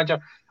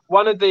NFL,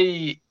 one of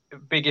the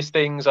biggest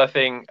things, I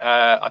think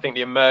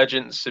the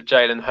emergence of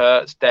Jalen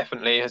Hurts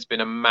definitely has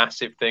been a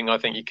massive thing. I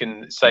think you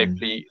can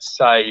safely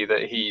say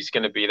that he's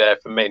going to be there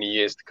for many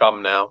years to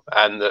come now,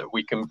 and that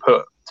we can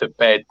put to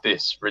bed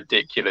this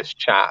ridiculous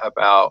chat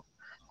about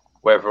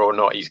whether or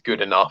not he's good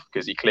enough,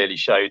 because he clearly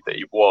showed that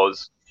he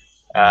was.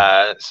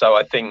 So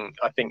I think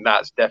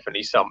that's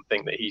definitely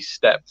something that he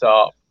stepped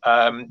up.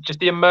 Just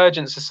the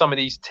emergence of some of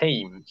these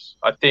teams.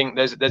 I think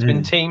there's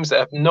been teams that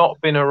have not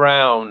been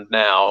around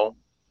now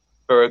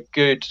for a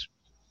good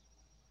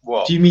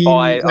Do you mean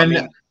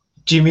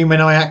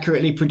when I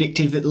accurately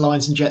predicted that the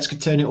Lions and Jets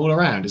could turn it all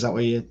around? Is that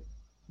where you?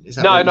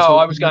 No,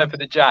 I was going for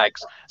the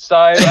Jags. So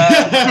I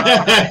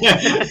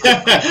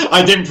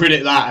didn't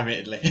predict that,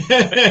 admittedly.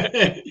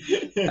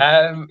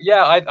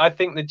 I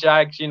think the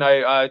Jags,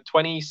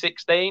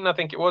 2016, I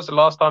think it was the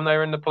last time they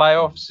were in the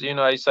playoffs,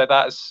 so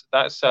that's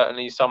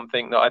certainly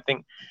something that I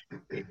think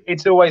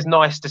it's always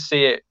nice to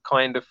see it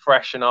kind of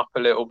freshen up a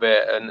little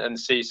bit and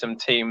see some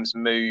teams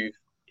move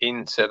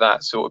into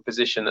that sort of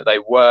position that they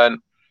weren't.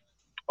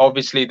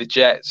 Obviously, the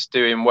Jets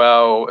doing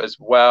well as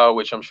well,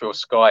 which I'm sure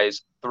Skye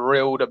is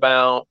thrilled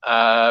about.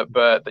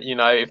 But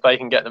if they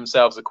can get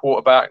themselves a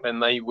quarterback, then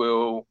they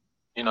will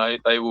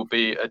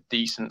be a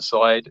decent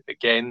side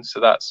again. So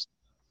that's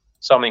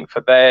something for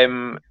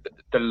them.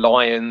 The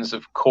Lions,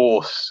 of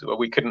course,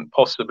 we couldn't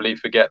possibly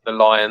forget the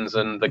Lions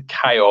and the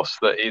chaos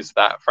that is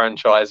that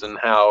franchise, and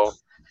how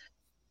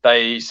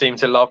they seem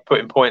to love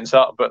putting points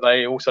up, but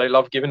they also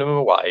love giving them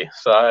away.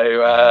 So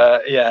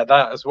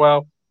that as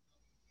well.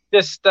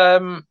 Just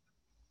it's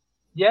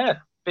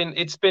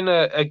been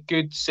a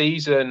good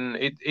season.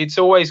 It's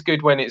always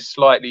good when it's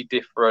slightly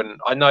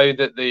different. I know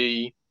that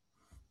the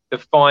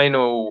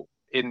final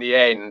in the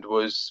end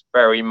was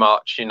very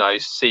much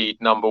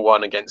seed number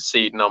 1 against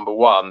seed number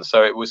 1,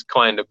 so it was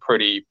kind of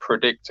pretty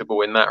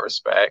predictable in that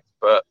respect.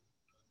 But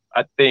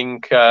I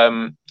think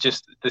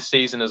just the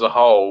season as a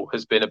whole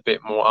has been a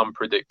bit more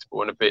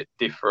unpredictable and a bit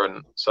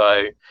different.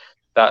 So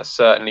that's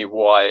certainly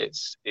why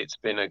it's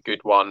been a good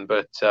one.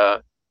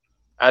 But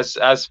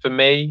as for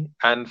me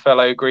and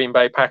fellow Green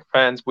Bay Packer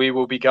fans, we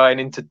will be going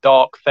into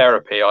dark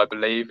therapy, I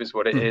believe, is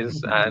what it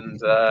is, and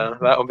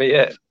that'll be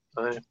it.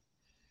 So.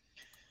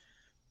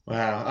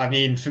 Wow, I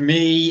mean, for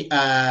me,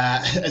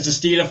 as a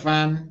Steeler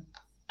fan,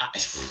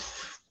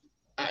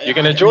 you're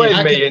going to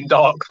join me in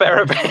dark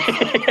therapy.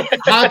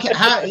 But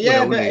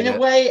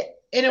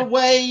in a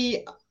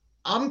way,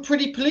 I'm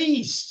pretty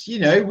pleased.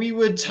 We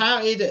were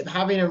touted at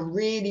having a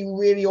really,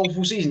 really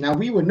awful season. Now,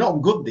 we were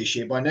not good this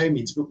year by no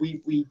means, but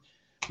we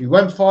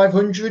went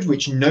 500,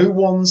 which no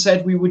one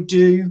said we would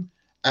do.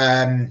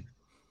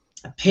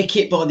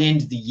 Pickett by the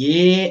end of the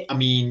year. I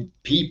mean,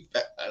 a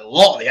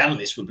lot of the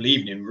analysts were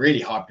believing him, really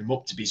hyping him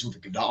up to be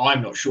something that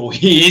I'm not sure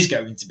he is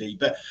going to be.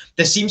 But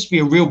there seems to be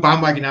a real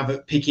bandwagon now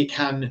that Pickett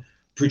can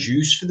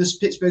produce for the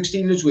Pittsburgh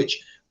Steelers, which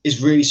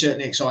is really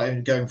certainly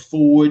exciting going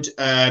forward.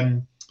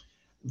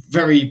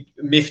 Very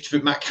miffed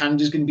that Matt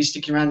Canada's going to be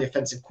sticking around, the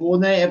offensive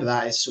coordinator, but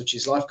that is such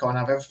his life, can't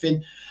have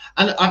everything.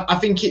 And I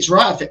think it's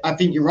right. I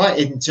think you're right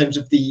in terms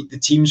of the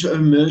teams that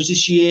have emerged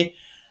this year.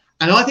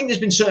 And I think there's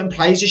been certain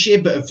players this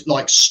year that have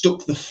like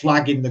stuck the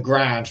flag in the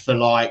ground for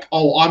like,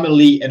 oh, I'm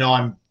elite and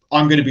I'm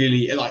going to be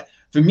elite. Like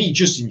for me,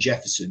 Justin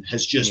Jefferson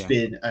has just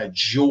been a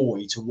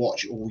joy to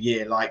watch all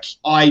year. Like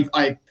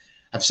I've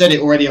said it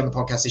already on the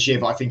podcast this year,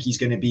 but I think he's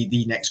going to be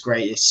the next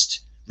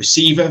greatest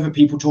receiver that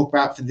people talk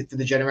about for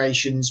the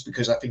generations,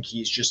 because I think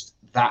he's just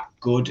that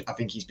good. I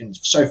think he's been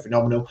so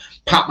phenomenal.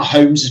 Pat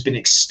Mahomes has been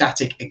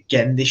ecstatic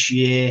again this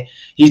year.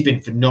 He's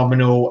been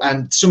phenomenal.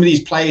 And some of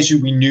these players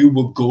who we knew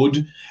were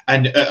good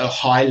and at a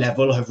high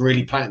level have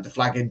really planted the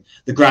flag in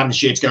the ground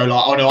this year to go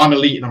like, oh no, I'm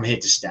elite and I'm here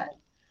to stay.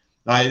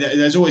 Like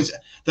there's always,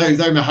 though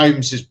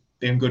Mahomes has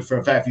been good for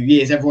a fair few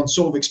years, everyone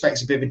sort of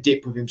expects a bit of a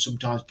dip with him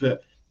sometimes,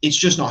 but it's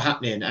just not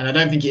happening. And I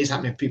don't think it is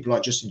happening for people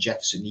like Justin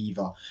Jefferson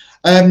either.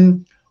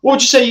 What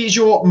would you say is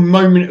your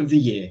moment of the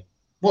year?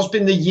 What's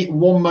been the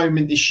one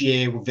moment this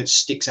year that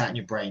sticks out in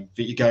your brain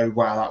that you go,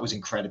 wow, that was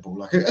incredible?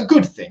 Like a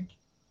good thing.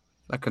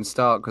 I can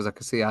start because I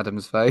can see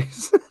Adam's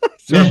face.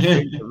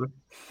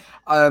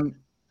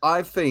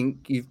 I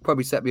think you've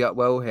probably set me up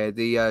well here.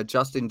 The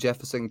Justin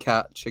Jefferson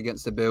catch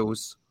against the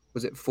Bills.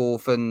 Was it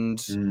 4th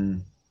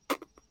and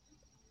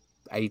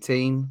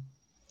 18?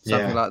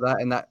 Something like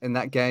that in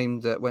that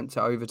game that went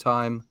to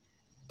overtime.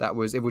 That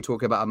was, if we're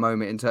talking about a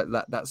moment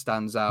that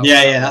stands out.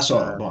 Yeah, that's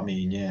what I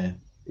mean.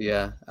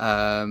 Yeah.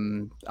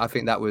 I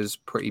think that was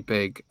pretty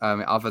big.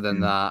 Other than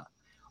that,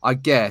 I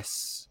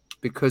guess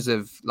because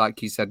of,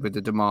 like you said, with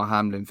the Damar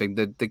Hamlin thing,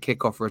 the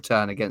kickoff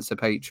return against the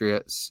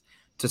Patriots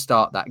to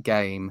start that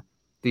game,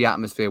 the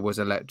atmosphere was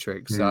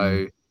electric.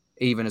 So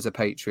even as a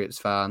Patriots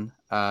fan,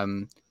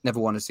 never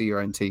want to see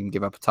your own team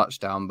give up a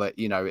touchdown, but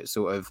it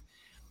sort of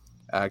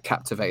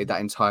captivated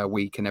that entire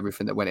week and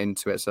everything that went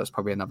into it. So that's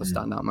probably another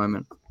standout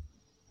moment.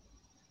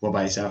 What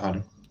about yourself,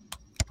 Adam?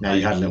 Now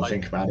you had a little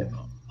think about it.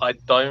 I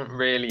don't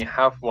really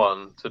have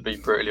one, to be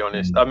brutally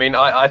honest. I mean,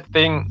 I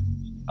think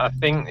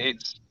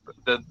it's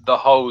the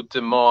whole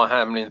Damar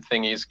Hamlin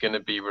thing is going to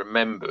be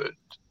remembered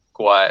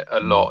quite a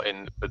lot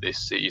for this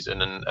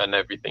season and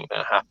everything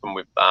that happened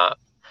with that.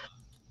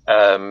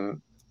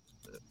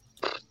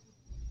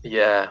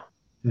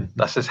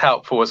 That's as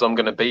helpful as I'm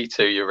going to be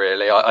to you,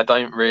 really. I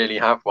don't really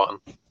have one.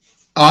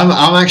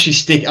 I'm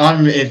actually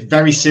I'm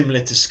very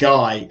similar to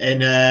Skye,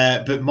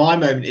 but my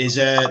moment is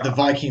the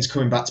Vikings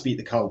coming back to beat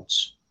the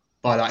Colts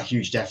by that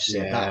huge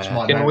deficit. That was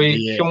my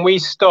moment. Can we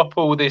stop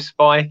all this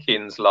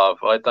Vikings love?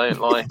 I don't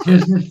like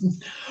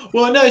it.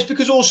 Well, no, it's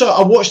because also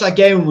I watched that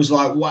game and was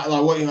like,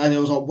 wow, and it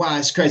was like, wow,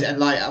 it's crazy. And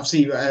like,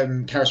 obviously,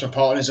 Karis, my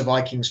partner, is a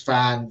Vikings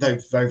fan, though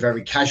very,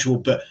 very casual,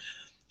 but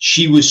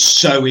she was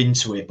so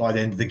into it by the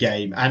end of the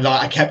game. And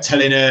like, I kept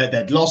telling her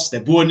they'd lost,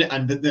 they'd won.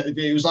 And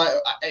it was like,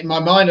 in my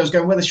mind, I was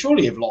going, well, they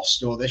surely have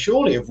lost or they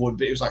surely have won.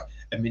 But it was like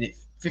a minute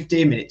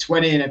 15, minute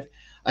 20.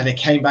 And they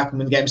came back and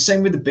won the game.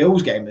 Same with the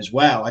Bills game as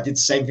well. I did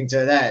the same thing to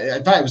her there.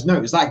 In fact,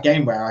 it was that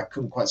game where I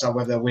couldn't quite tell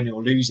whether they're winning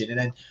or losing. And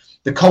then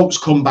the Colts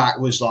comeback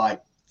was like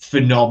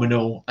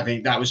phenomenal. I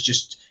think that was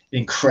just an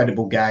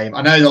incredible game.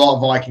 I know a lot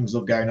of Vikings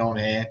love going on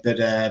here, but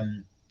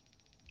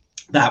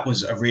that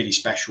was a really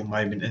special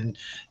moment. And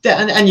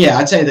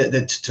I'd say that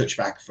the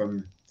touchback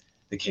from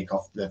the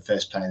kickoff, the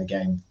first play of the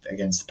game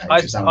against the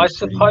Patriots.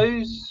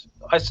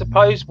 I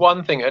suppose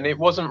one thing, and it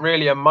wasn't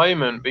really a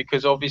moment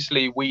because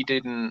obviously we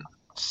didn't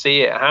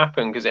see it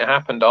happen because it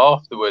happened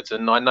afterwards.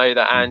 And I know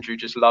that Andrew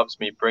just loves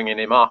me bringing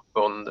him up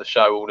on the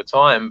show all the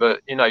time.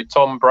 But,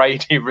 Tom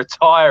Brady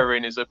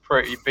retiring is a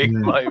pretty big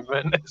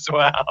moment as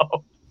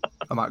well.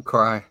 I might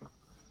cry.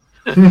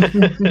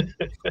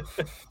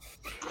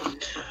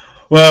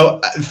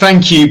 Well,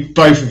 thank you,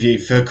 both of you,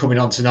 for coming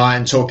on tonight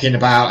and talking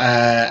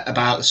about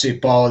the Super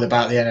Bowl,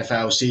 about the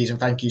NFL season.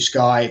 Thank you,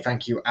 Skye.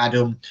 Thank you,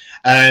 Adam.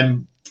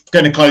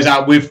 Going to close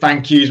out with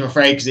thank yous, I'm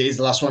afraid, because it is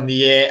the last one of the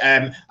year.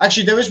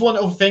 Actually, there is one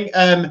other thing.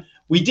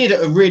 We did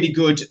a really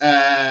good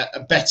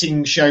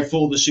betting show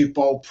for the Super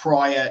Bowl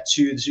prior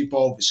to the Super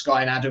Bowl that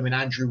Skye and Adam and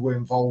Andrew were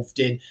involved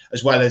in,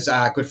 as well as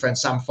our good friend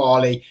Sam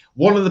Farley.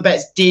 One of the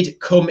bets did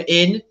come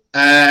in,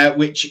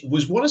 which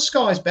was one of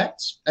Skye's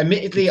bets.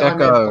 Admittedly,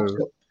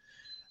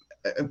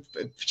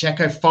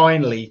 Pacheco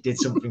finally did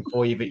something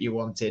for you that you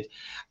wanted.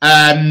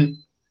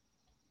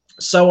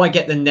 So I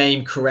get the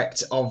name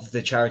correct of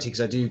the charity, because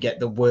I do get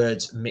the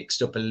words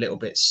mixed up a little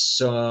bit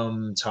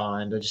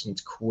sometimes. I just need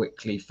to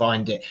quickly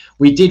find it.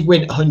 We did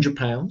win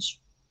 £100,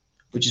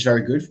 which is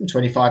very good, from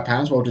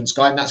 £25. Well done,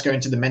 Skye. And that's going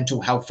to the Mental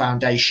Health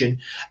Foundation,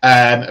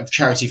 of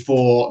charity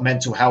for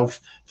mental health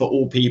for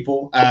all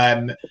people.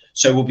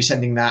 So we'll be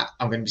sending that.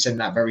 I'm going to be sending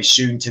that very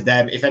soon to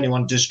them. If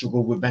anyone does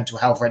struggle with mental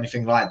health or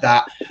anything like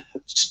that,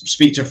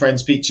 speak to a friend,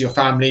 speak to your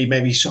family,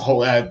 maybe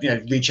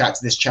reach out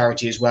to this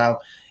charity as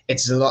well.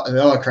 It's a lot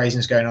of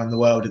craziness going on in the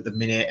world at the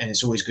minute, and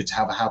it's always good to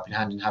have a helping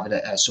hand and have it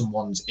at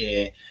someone's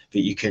ear that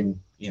you can,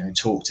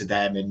 talk to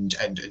them and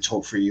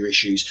talk through your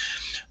issues.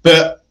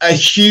 But a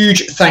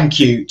huge thank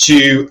you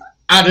to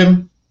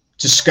Adam,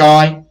 to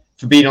Skye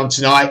for being on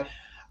tonight.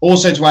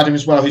 Also to Adam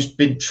as well, who's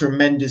been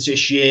tremendous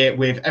this year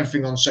with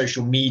everything on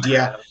social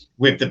media,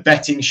 with the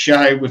betting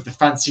show, with the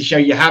fantasy show.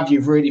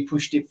 You've really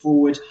pushed it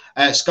forward.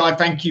 Skye,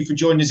 thank you for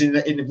joining us in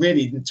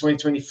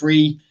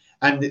 2023.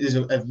 And there's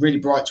a really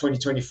bright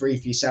 2023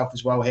 for yourself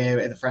as well here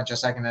at the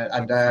Franchise Tag,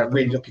 and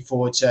really looking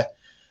forward to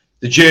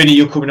the journey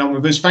you're coming on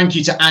with us. Thank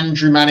you to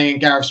Andrew Manning and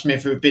Gareth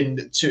Smith, who have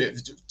been two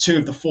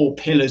of the 4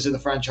 pillars of the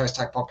Franchise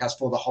Tag podcast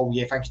for the whole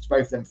year. Thank you to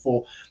both of them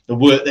for the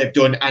work they've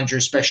done. Andrew,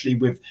 especially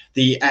with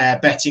the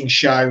betting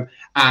show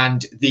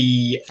and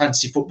the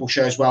fantasy football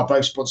show as well,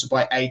 both sponsored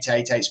by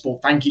 888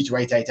 Sport. Thank you to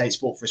 888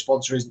 Sport for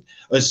sponsoring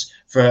us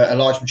for a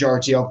large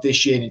majority of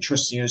this year and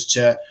entrusting us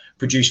to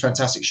produce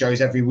fantastic shows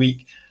every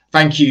week.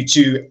 Thank you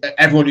to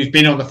everyone who's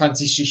been on the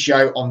fantasy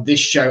show, on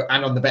this show,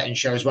 and on the betting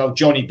show as well.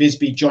 Johnny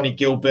Bisbee, Johnny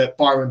Gilbert,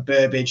 Byron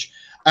Burbage,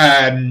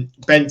 Ben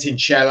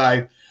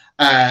Tincello.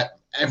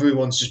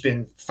 Everyone's just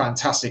been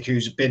fantastic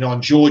who's been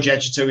on. George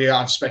Edgerton, we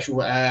have a special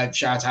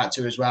shout out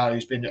to as well,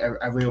 who's been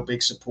a real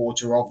big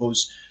supporter of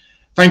us.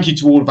 Thank you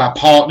to all of our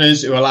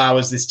partners who allow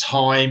us this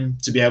time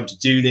to be able to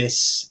do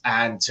this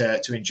and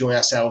to enjoy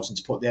ourselves and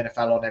to put the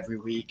NFL on every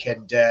week.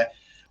 And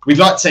we'd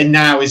like to say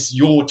now is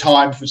your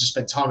time for us to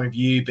spend time with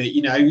you, but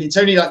it's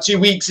only like 2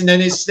 weeks, and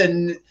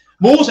then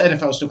more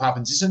NFL stuff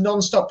happens. It's a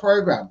non-stop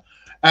program.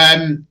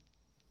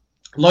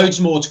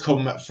 Loads more to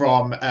come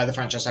from the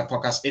Franchise Tag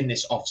podcast in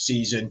this off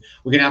season.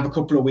 We're going to have a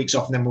couple of weeks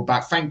off and then we're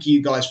back. Thank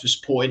you guys for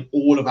supporting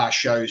all of our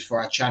shows for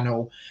our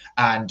channel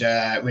and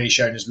really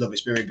showing us love.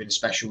 It's really been a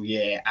special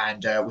year,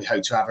 and we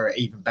hope to have an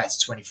even better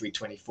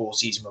 23-24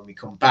 season when we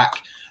come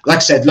back. Like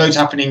I said, loads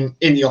happening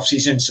in the off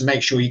season, so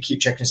make sure you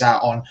keep checking us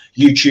out on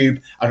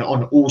YouTube and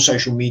on all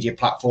social media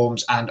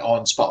platforms and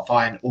on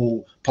Spotify and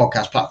all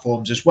podcast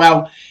platforms as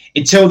well.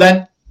 Until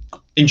then,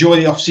 enjoy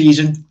the off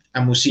season,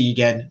 and we'll see you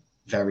again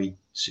very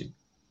soon.